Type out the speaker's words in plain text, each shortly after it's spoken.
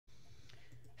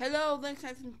Hello, Links.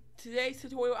 In today's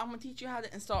tutorial, I'm going to teach you how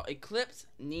to install Eclipse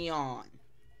Neon.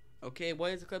 Okay,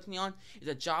 what is Eclipse Neon? It's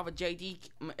a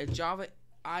Java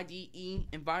IDE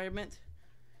environment,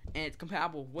 and it's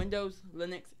compatible with Windows,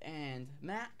 Linux, and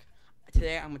Mac.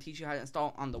 Today, I'm going to teach you how to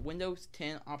install on the Windows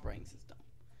 10 operating system.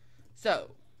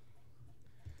 So,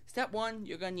 step one,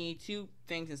 you're going to need two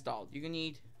things installed. You're going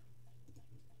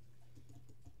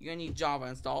to need Java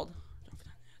installed.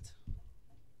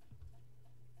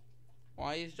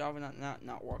 Why is Java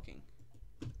not working?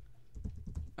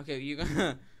 Okay, you're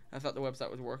gonna. I thought the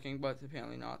website was working, but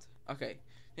apparently not. Okay,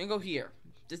 then go here.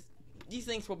 These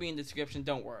links will be in the description.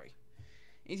 Don't worry.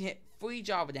 You can hit free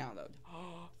Java download.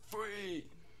 Free.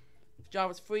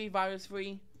 Java's free, virus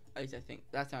free. At least I think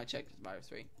that's how I checked. It's virus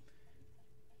free.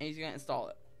 And you're gonna install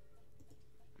it.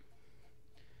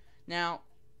 Now,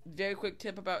 very quick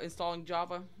tip about installing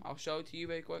Java. I'll show it to you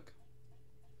very quick.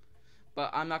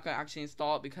 But I'm not going to actually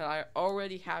install it because I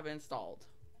already have it installed.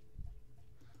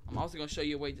 I'm also going to show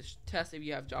you a way to test if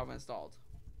you have Java installed.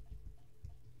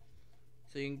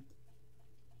 So you can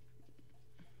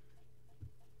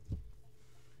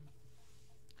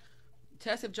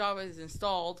test if Java is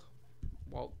installed.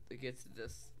 Well, it gets to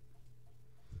this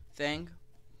thing.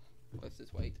 Let's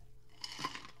just wait.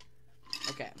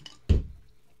 Okay.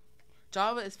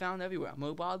 Java is found everywhere.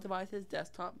 Mobile devices,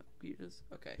 desktop, computers.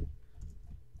 Okay.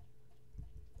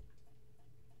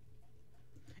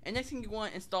 And next thing you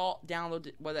want to install,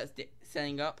 download, what that's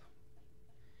setting up,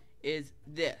 is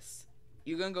this.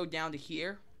 You're going to go down to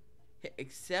here, hit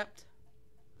accept,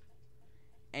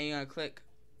 and you're going to click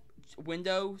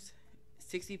Windows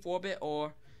 64-bit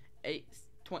or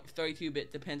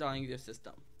 32-bit, depends on your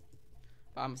system.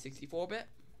 But I'm a 64-bit.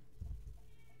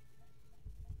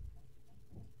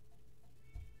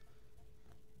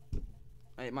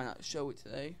 It might not show it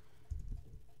today.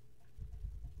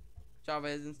 Java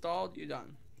is installed, you're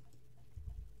done.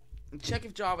 And check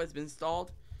if Java has been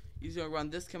installed. You're going to run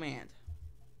this command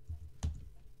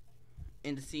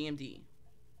in the CMD.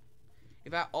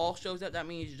 If that all shows up, that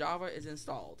means Java is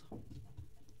installed.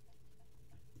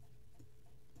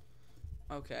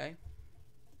 Okay.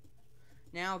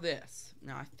 Now this.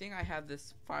 Now I think I have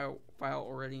this file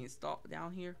already installed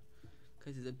down here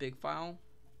because it's a big file.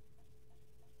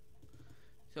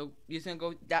 So you're just going to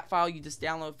go, that file you just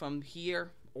download from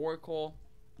here, Oracle.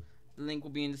 The link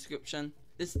will be in the description.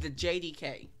 This is the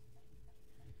JDK.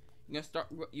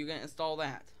 You're gonna install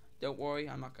that. Don't worry,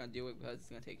 I'm not gonna do it because it's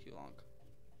gonna take too long.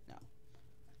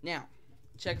 Now,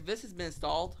 check if this has been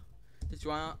installed. Just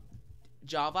run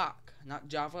Javac, not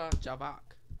Java, Javac.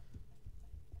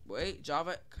 Wait,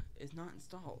 Javac is not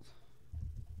installed.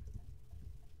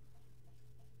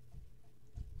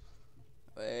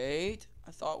 Wait,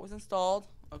 I thought it was installed.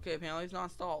 Okay, apparently it's not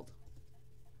installed.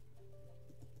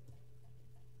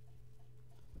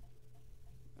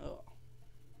 Oh.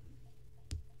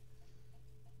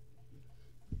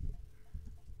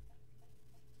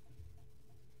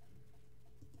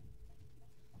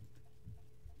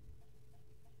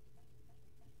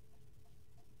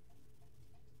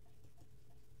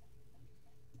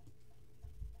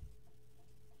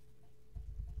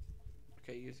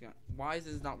 Okay, you're just gonna. Why is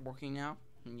this not working now?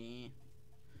 Yeah.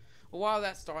 Well, while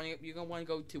that's starting up, you're gonna want to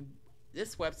go to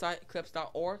this website,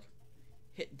 eclipse.org.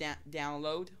 Hit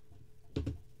download.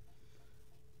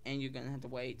 And you're gonna have to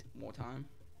wait more time.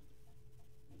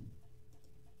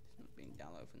 It's not being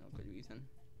downloaded for no good reason.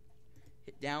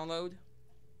 Hit download,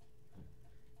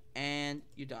 and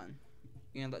you're done.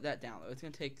 You're gonna let that download. It's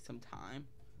gonna take some time,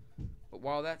 but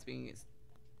while that's being, it's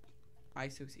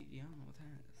ISO CD. I don't know what that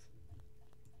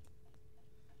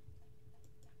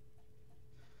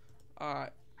is.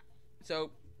 Alright,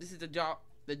 so this is the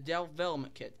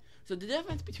development kit. So the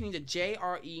difference between the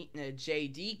JRE and the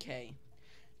JDK.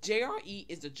 JRE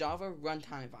is the Java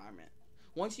runtime environment.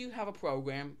 Once you have a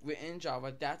program written in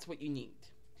Java, that's what you need.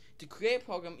 To create a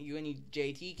program, you're going to need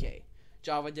JDK,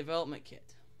 Java Development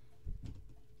Kit.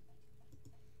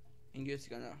 And you're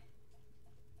just going to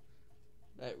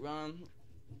let it run.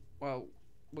 Well,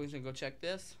 we're just going to go check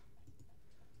this.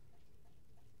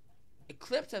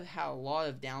 Eclipse have had a lot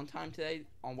of downtime today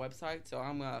on websites, so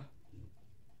I'm going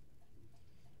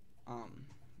to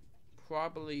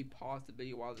probably pause the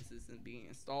video while this isn't being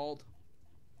installed.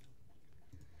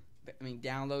 I mean,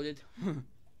 downloaded.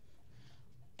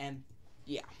 And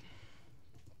yeah.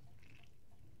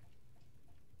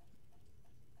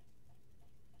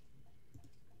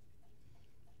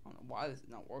 I don't know why this is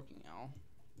not working now.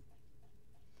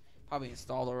 Probably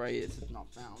installed already. It's just not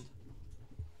found.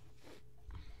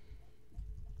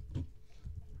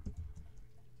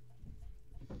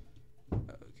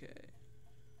 Okay.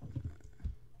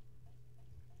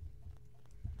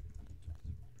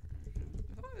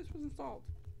 installed.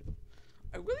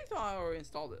 I really thought I already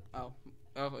installed it. Oh,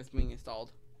 it's being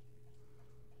installed.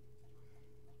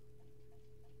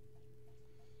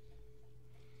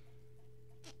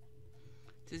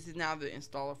 This is now the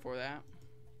installer for that.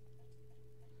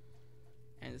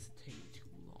 And it's taking too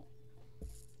long.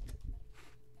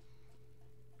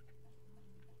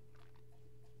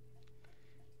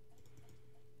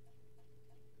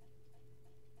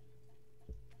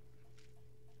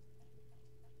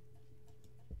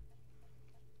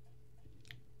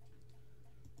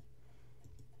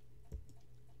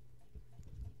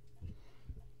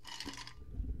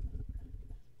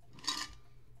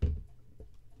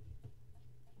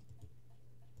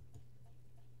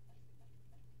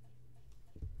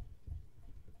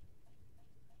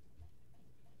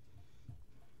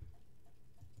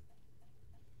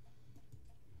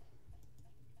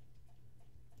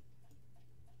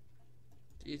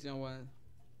 He's gonna want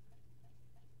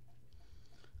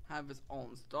to have this all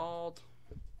installed.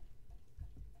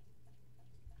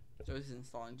 So this is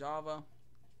installing Java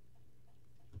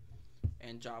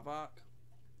and Javac.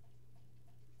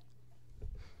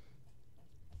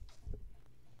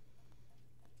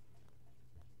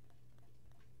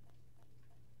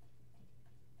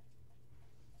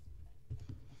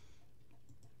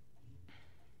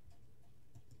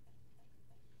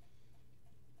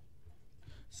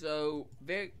 So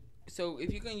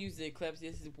if you're gonna use the Eclipse,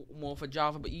 this is more for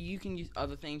Java, but you can use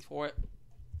other things for it.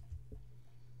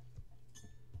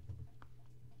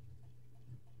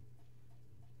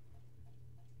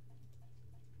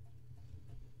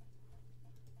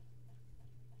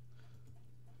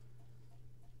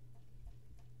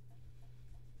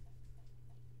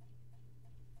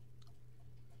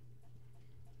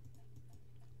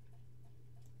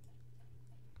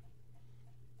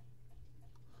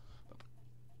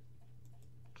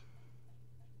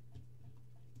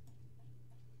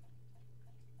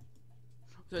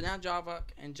 So now Java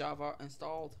and Java are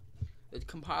installed, the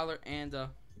compiler and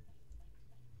well,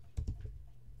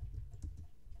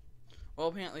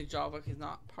 apparently Java is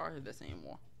not part of this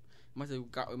anymore. It must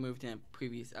have got removed in a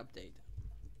previous update.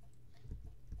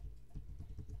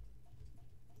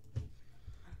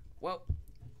 Well,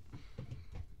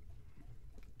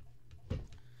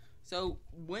 so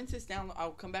once this download,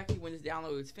 I'll come back to you when this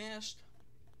download is finished.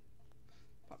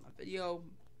 Pop my video.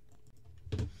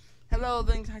 Hello,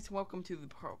 guys, and welcome to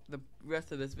the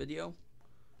rest of this video.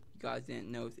 You guys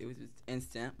didn't know it was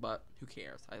instant, but who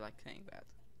cares? I like saying that.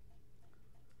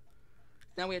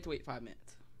 Now we have to wait 5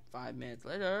 minutes. 5 minutes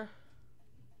later.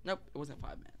 Nope, it wasn't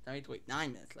 5 minutes. Now we have to wait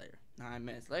 9 minutes later. 9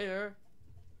 minutes later.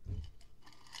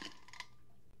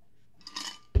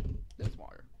 There's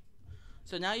water.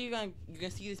 So now you're gonna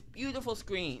see this beautiful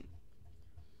screen.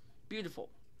 Beautiful.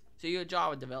 So you're a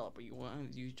Java developer. You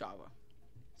want to use Java.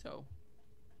 So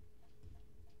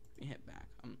you hit back.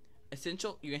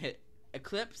 Essential. You can hit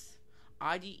Eclipse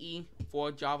IDE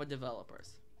for Java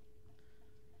developers,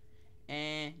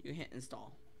 and you hit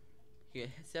install. You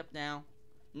hit accept now.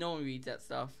 No one reads that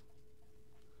stuff.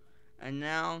 And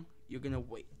now you're gonna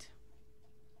wait.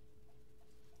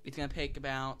 It's gonna take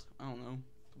about, I don't know,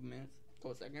 a couple minutes, a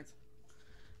couple seconds.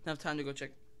 Enough time to go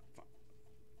check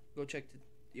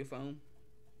your phone.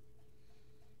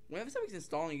 Whenever something's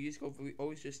installing, you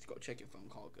always just go check your phone.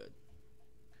 Call it good.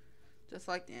 Just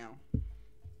like now. I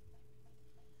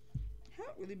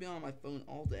haven't really been on my phone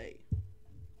all day.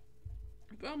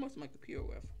 I've been on most of my computer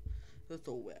with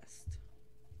Little West.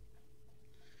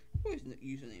 What his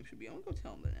username should be? I'm gonna go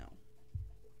tell him that now.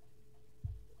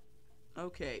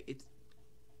 Okay, it's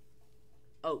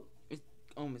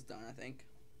almost done, I think.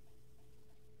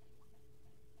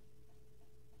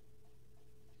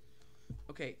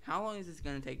 Okay, how long is this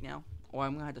gonna take now? Or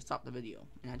I'm gonna have to stop the video,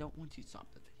 and I don't want to stop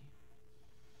the video.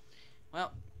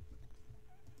 Well,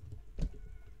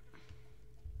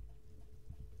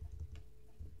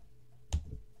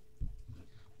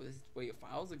 this is where your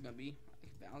files are gonna be. I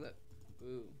found it.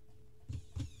 Ooh.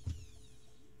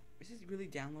 Is this really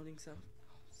downloading stuff?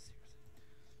 Oh, seriously.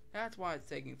 That's why it's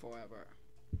taking forever.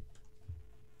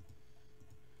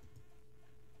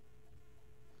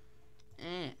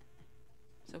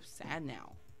 So sad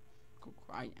now. Go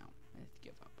cry now. I have to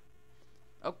give up.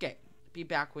 Okay, be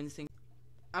back when this thing.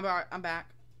 I'm back.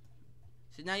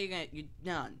 So now you're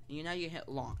done. And now you hit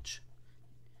launch.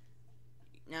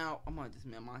 Now I'm gonna just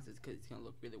minimize this because it's gonna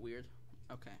look really weird.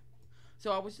 Okay.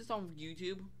 So I was just on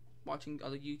YouTube watching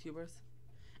other YouTubers,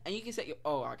 and you can set your.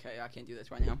 Oh, okay. I can't do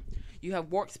this right now. You have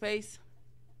workspace.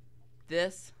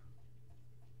 This.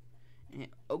 And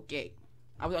okay.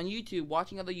 I was on YouTube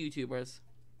watching other YouTubers,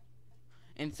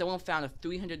 and someone found a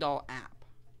 $300 app.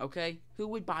 Okay, who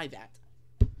would buy that?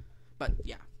 But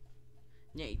yeah.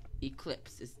 Yay,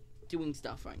 Eclipse is doing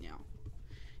stuff right now.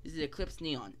 This is Eclipse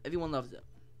Neon. Everyone loves it.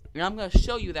 And I'm going to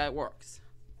show you that it works.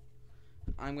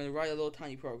 I'm going to write a little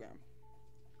tiny program.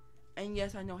 And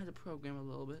yes, I know how to program a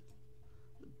little bit.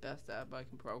 The best app I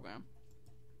can program.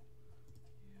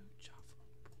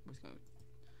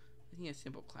 I think a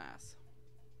simple class.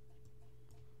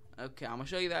 Okay, I'm going to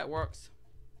show you that it works.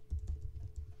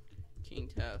 King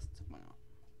test. Why not?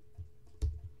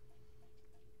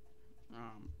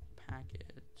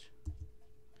 Package.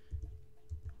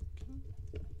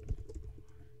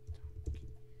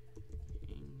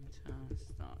 King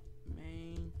test dot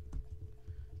main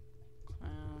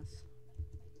class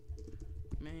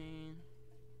main.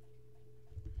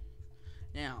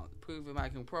 Now, to prove if I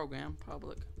can program,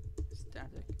 public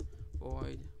static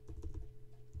void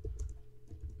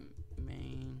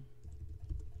main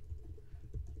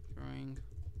string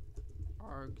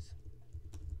args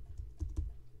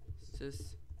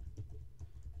sys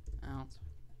out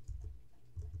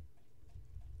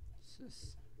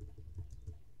sys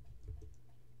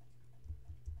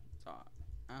dot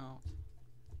out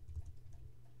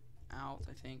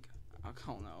I think I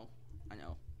don't know. I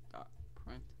know dot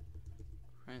print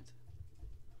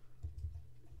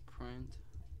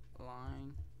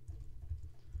line,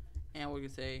 and we're gonna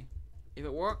say if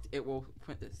it worked, it will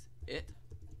print this. It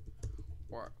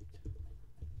worked.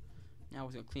 Now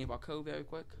we're gonna clean up our code very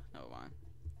quick. Never mind.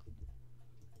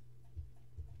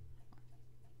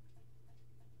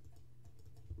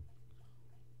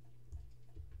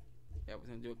 Yeah, we're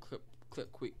gonna do a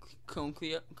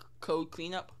code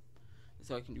cleanup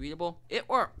so it can be readable. It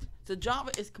worked. So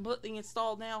Java is completely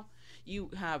installed now. You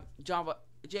have Java,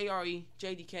 JRE,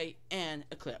 JDK, and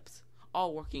Eclipse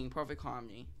all working in perfect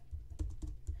harmony.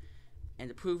 And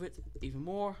to prove it even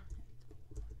more,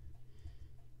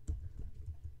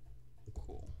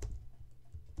 cool.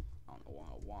 I don't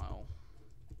know why.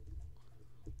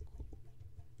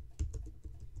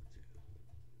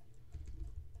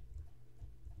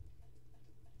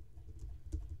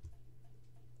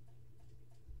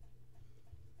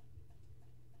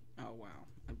 Oh wow,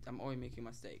 I'm already making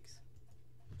mistakes.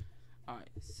 Alright,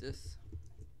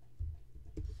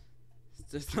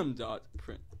 system dot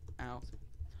print out.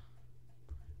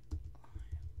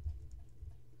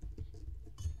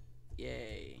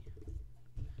 Yay.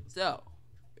 So,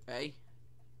 okay.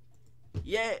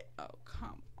 Yay. Oh,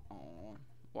 come on.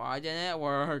 Why didn't it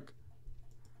work?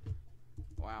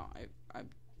 Wow,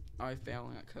 I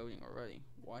failing at coding already.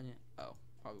 Why didn't? Oh,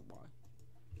 probably why.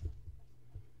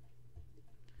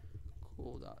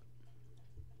 Cool dot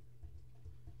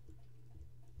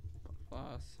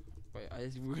plus. Wait, I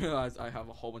just realized I have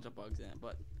a whole bunch of bugs in it,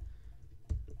 but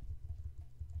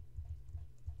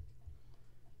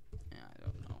yeah, I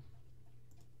don't know.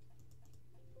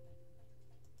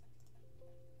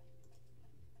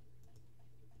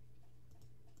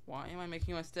 Why am I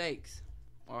making mistakes?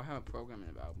 Well, I haven't programmed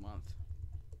in about a month.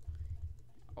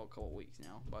 Oh, a couple of weeks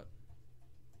now, but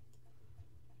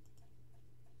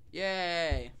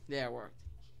yay! There, it worked.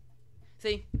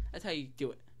 See, that's how you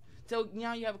do it. So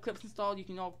now you have Eclipse installed. You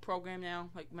can all program now,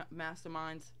 like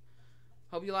masterminds.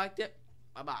 Hope you liked it.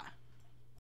 Bye bye.